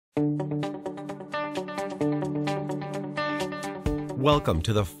Welcome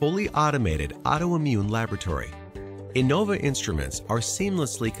to the fully automated autoimmune laboratory. Inova instruments are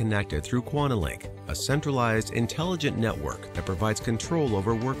seamlessly connected through QUANTA Link, a centralized, intelligent network that provides control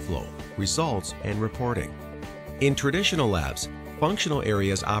over workflow, results, and reporting. In traditional labs, functional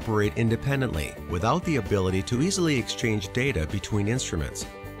areas operate independently without the ability to easily exchange data between instruments.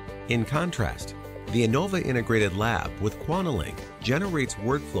 In contrast, the Inova integrated lab with QUANTA Link generates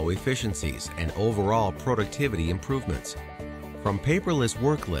workflow efficiencies and overall productivity improvements. From paperless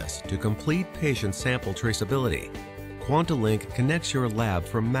work lists to complete patient sample traceability, QUANTA Link connects your lab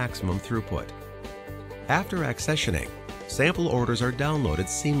for maximum throughput. After accessioning, sample orders are downloaded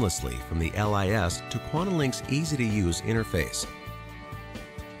seamlessly from the LIS to QUANTA Link's easy-to-use interface.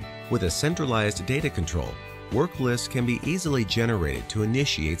 With a centralized data control, work lists can be easily generated to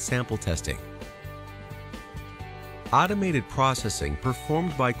initiate sample testing. Automated processing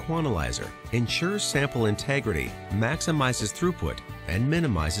performed by Quantalizer ensures sample integrity, maximizes throughput, and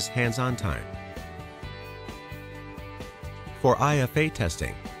minimizes hands-on time. For IFA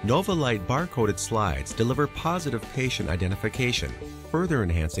testing, NovaLite barcoded slides deliver positive patient identification, further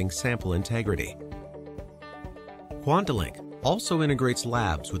enhancing sample integrity. QUANTA Link also integrates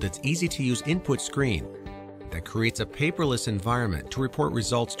labs with its easy-to-use input screen that creates a paperless environment to report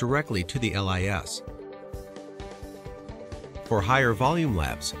results directly to the LIS. For higher volume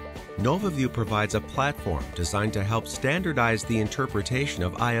labs, NovaView provides a platform designed to help standardize the interpretation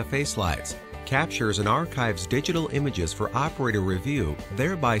of IFA slides, captures and archives digital images for operator review,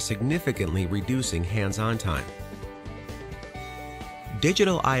 thereby significantly reducing hands-on time.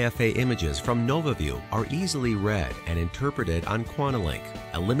 Digital IFA images from NovaView are easily read and interpreted on QUANTA Link,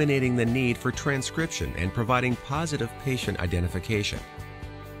 eliminating the need for transcription and providing positive patient identification.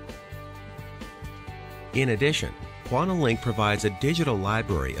 In addition, QUANTA Link provides a digital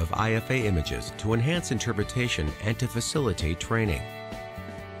library of IFA images to enhance interpretation and to facilitate training.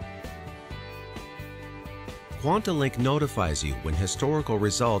 QUANTA Link notifies you when historical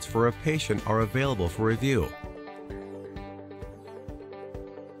results for a patient are available for review.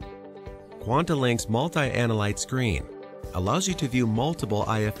 QUANTA Link's multi-analyte screen allows you to view multiple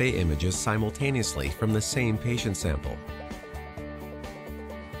IFA images simultaneously from the same patient sample.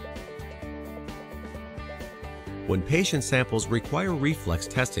 When patient samples require reflex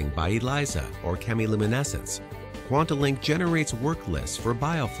testing by ELISA or Chemiluminescence, QUANTA Link generates work lists for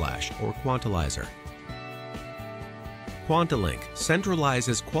BioFlash or Quantalizer. QUANTA Link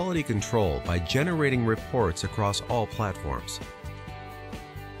centralizes quality control by generating reports across all platforms.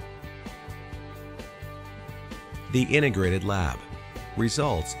 The integrated lab,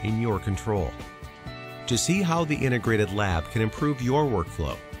 results in your control. To see how the integrated lab can improve your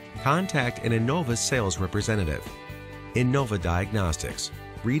workflow, contact an Inova sales representative. Inova Diagnostics,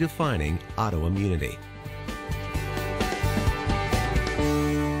 redefining autoimmunity.